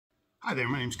Hi there,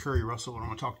 my name's Curry Russell, and I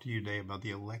want to talk to you today about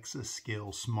the Alexa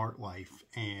skill Smart Life.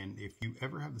 And if you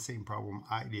ever have the same problem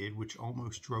I did, which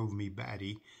almost drove me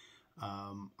batty,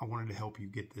 I wanted to help you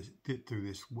get through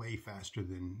this way faster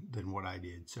than what I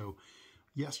did. So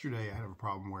yesterday I had a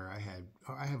problem where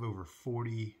I have over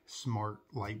 40 smart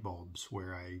light bulbs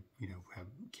where I have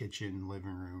kitchen,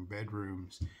 living room,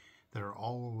 bedrooms that are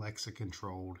all Alexa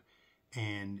controlled,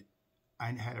 and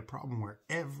I had a problem where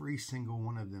every single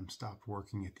one of them stopped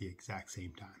working at the exact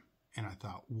same time. And I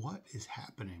thought, what is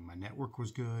happening? My network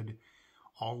was good.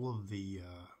 All of the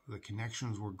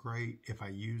connections were great. If I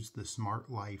used the Smart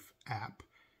Life app,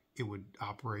 it would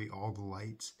operate all the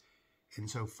lights. And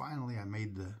so finally I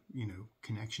made the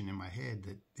connection in my head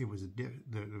that there was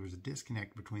a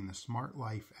disconnect between the Smart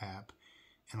Life app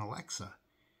and Alexa.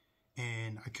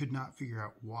 And I could not figure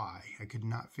out why. I could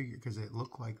not figure, because it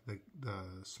looked like the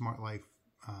Smart Life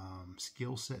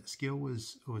skill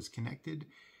was connected.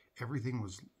 Everything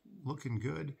was looking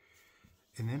good.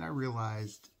 And then I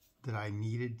realized that I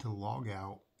needed to log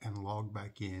out and log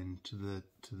back in to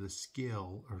the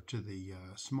skill, or to the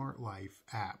Smart Life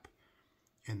app.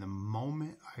 And the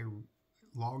moment I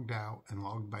logged out and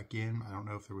logged back in, I don't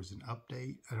know if there was an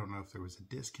update, I don't know if there was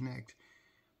a disconnect,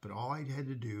 but all I had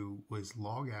to do was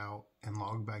log out and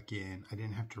log back in. I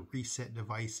didn't have to reset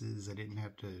devices. I didn't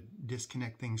have to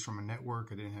disconnect things from a network.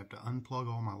 I didn't have to unplug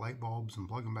all my light bulbs and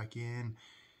plug them back in.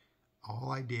 All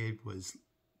I did was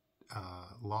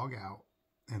log out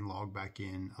and log back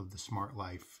in of the Smart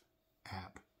Life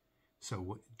app.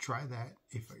 So try that,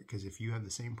 because if you have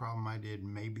the same problem I did,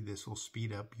 maybe this will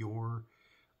speed up your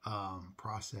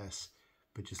process.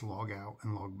 But just log out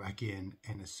and log back in,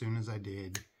 and as soon as I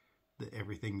did,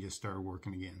 everything just started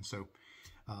working again. So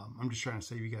I'm just trying to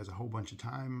save you guys a whole bunch of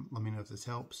time. Let me know if this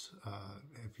helps.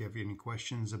 If you have any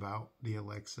questions about the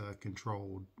Alexa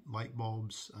controlled light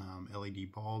bulbs,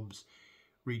 LED bulbs,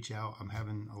 reach out. I'm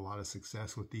having a lot of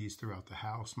success with these throughout the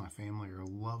house. My family are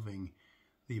loving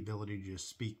the ability to just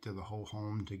speak to the whole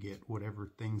home to get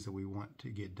whatever things that we want to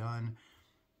get done.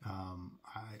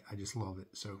 I just love it.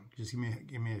 So just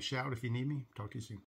give me a shout if you need me. Talk to you soon.